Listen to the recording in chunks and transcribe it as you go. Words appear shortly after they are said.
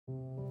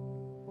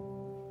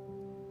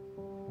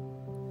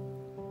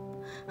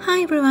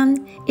Hi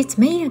everyone, it's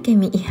Meyake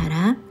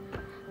Miihara.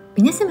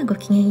 皆様ご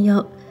きげん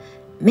よ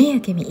う。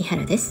Meyake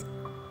Miihara です。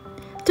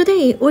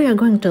Today we are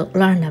going to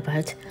learn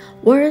about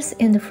words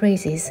and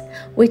phrases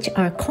which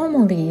are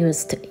commonly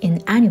used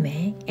in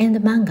anime and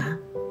manga.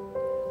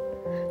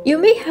 You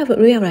may have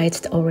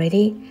realized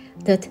already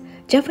that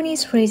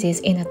Japanese phrases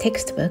in a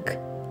textbook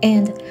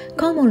and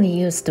commonly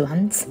used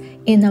ones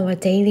in our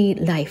daily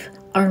life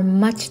are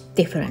much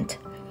different.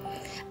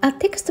 A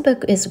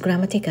textbook is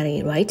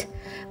grammatically right,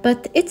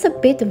 but it's a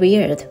bit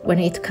weird when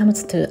it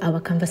comes to our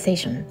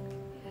conversation.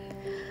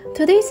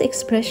 Today's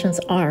expressions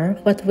are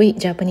what we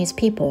Japanese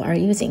people are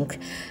using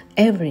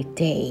every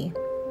day.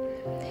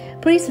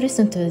 Please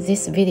listen to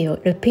this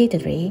video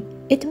repeatedly.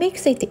 It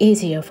makes it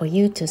easier for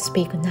you to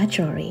speak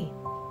naturally.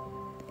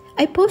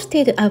 I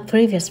posted a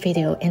previous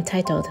video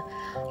entitled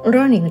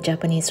Learning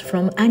Japanese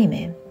from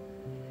Anime.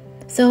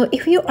 So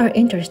if you are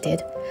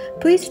interested,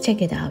 please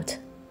check it out.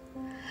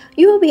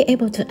 You will be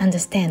able to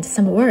understand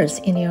some words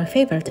in your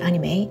favorite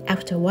anime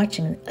after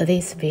watching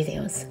these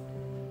videos.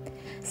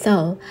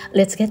 So,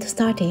 let's get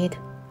started.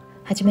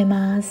 始め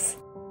ます。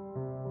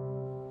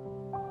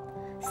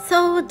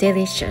So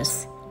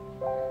delicious.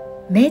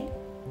 めっ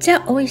ち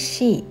ゃ美味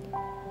しい。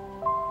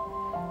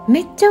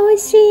めっちゃ美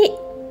味しい。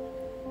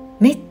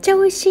めっちゃ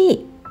美味し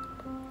い。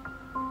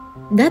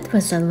That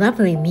was a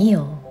lovely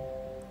meal.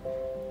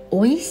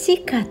 美味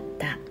しかっ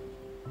た。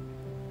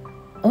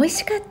美味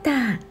しかっ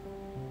た。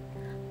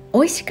美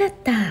味しかっ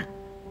た。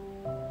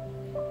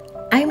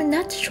I'm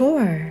not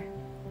sure.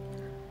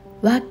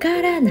 わ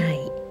からな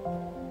い。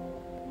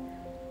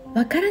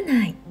わから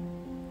ない。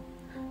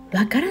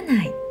わから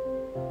ない。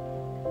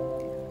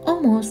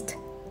Almost.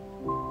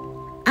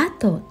 あ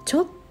とち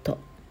ょっと。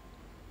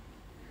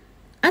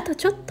あと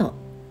ちょっと。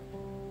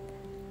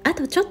あ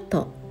とちょっ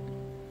と。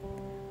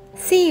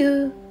See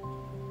you.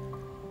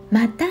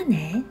 また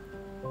ね。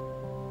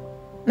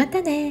ま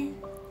たね。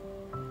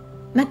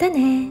また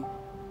ね。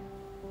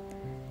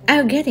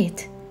I'll get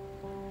it.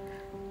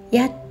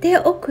 やって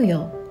おく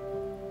よ。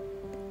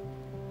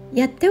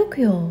やってお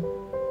くよ。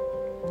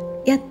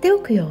やってお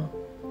くよ。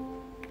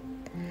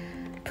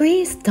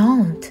Please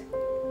don't.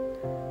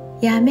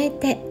 やめ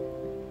て。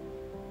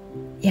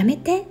やめ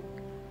て。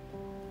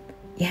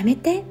やめ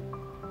て。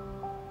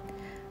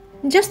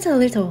Just a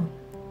little.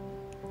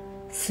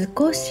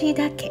 少し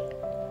だけ。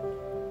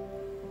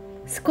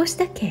少し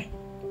だけ。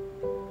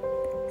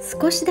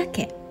少しだ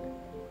け。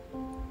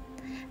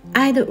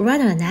I'd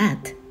rather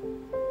not.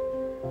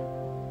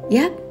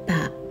 やっ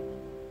ぱ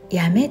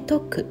やめと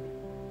く。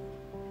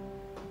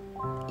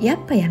や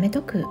っぱやめ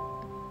とく。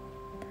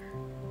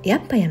や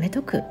っぱやめ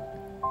とく。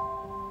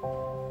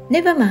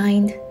Never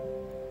mind.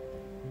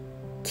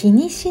 気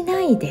にし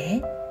ない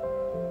で。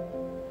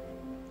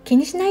気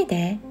にしない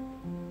で。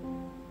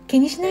気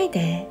にしない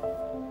で。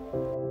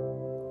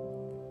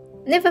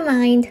Never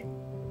mind.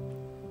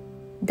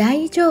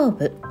 大丈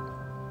夫。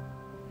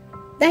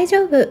大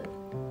丈夫。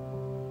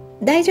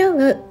大丈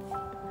夫。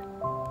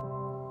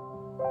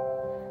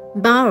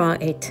Borrow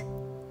it.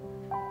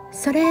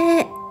 そ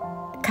れ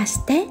貸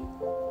して。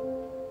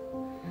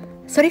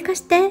それ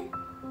貸して。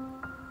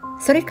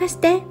それ貸し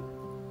て。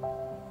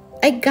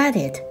I got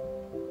it.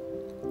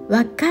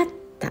 わかっ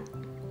た。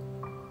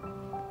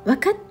わ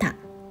かった。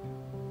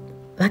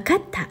わか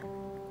った。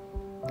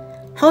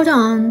Hold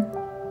on.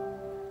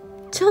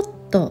 ちょっ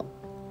と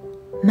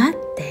待っ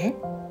て。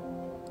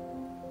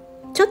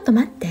ちょっと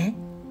待って。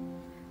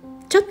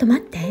ちょっと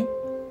待って。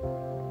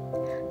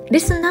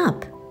Listen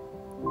up.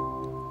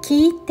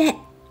 聞いて。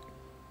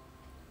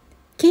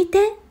聞い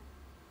て。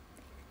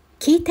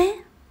聞い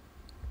て。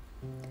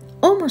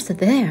Almost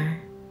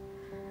there.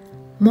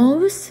 も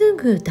うす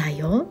ぐだ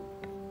よ。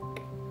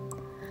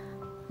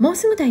もう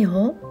すぐだ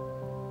よ。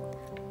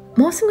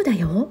もうすぐだ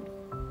よ。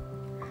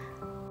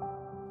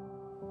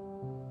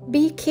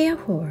Be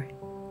careful.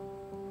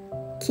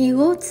 気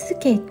をつ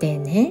けて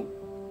ね。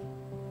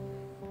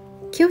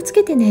気をつ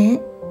けて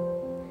ね。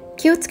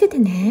気をつけて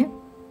ね。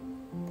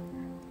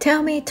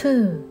Tell me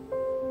too.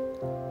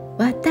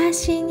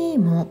 私に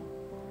も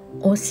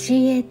教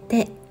え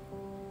て。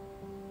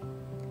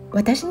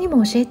私に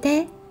も教え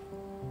て。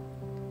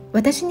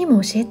私に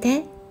も教え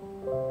て。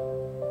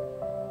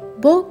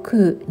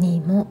僕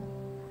にも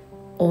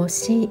教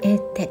え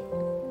て。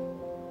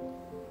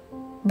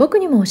僕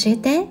にも教え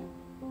て。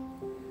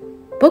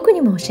僕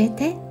にも教え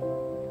て。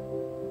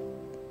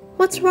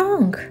What's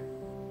wrong?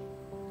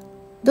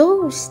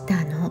 どうし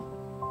たの？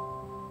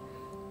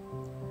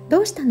ど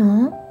うした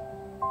の？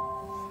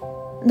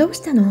どうし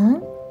た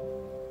の？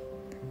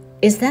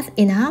 Is that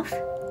enough?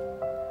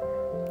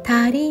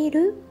 足り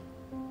る？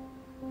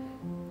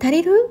足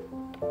りる？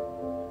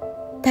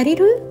足り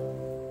る？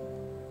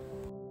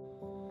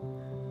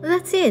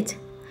 That's it.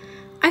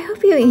 I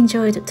hope you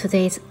enjoyed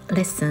today's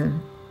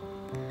lesson.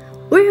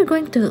 We're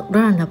going to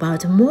learn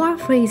about more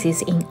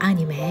phrases in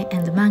anime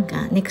and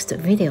manga next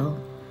video.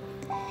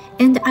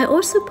 And I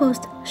also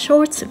post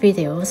shorts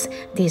videos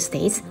these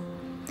days.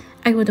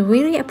 I would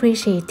really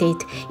appreciate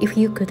it if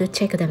you could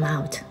check them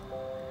out.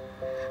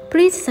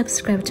 Please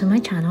subscribe to my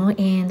channel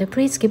and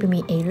please give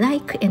me a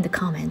like in the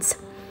comments.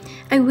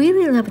 I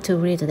really love to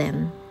read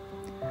them.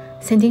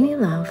 Sending you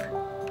love,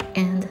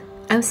 and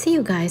I'll see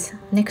you guys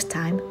next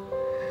time.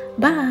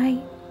 Bye!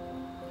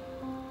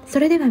 そ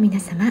れでは皆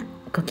様、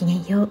ごきげ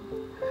んよう。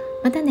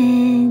また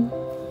ね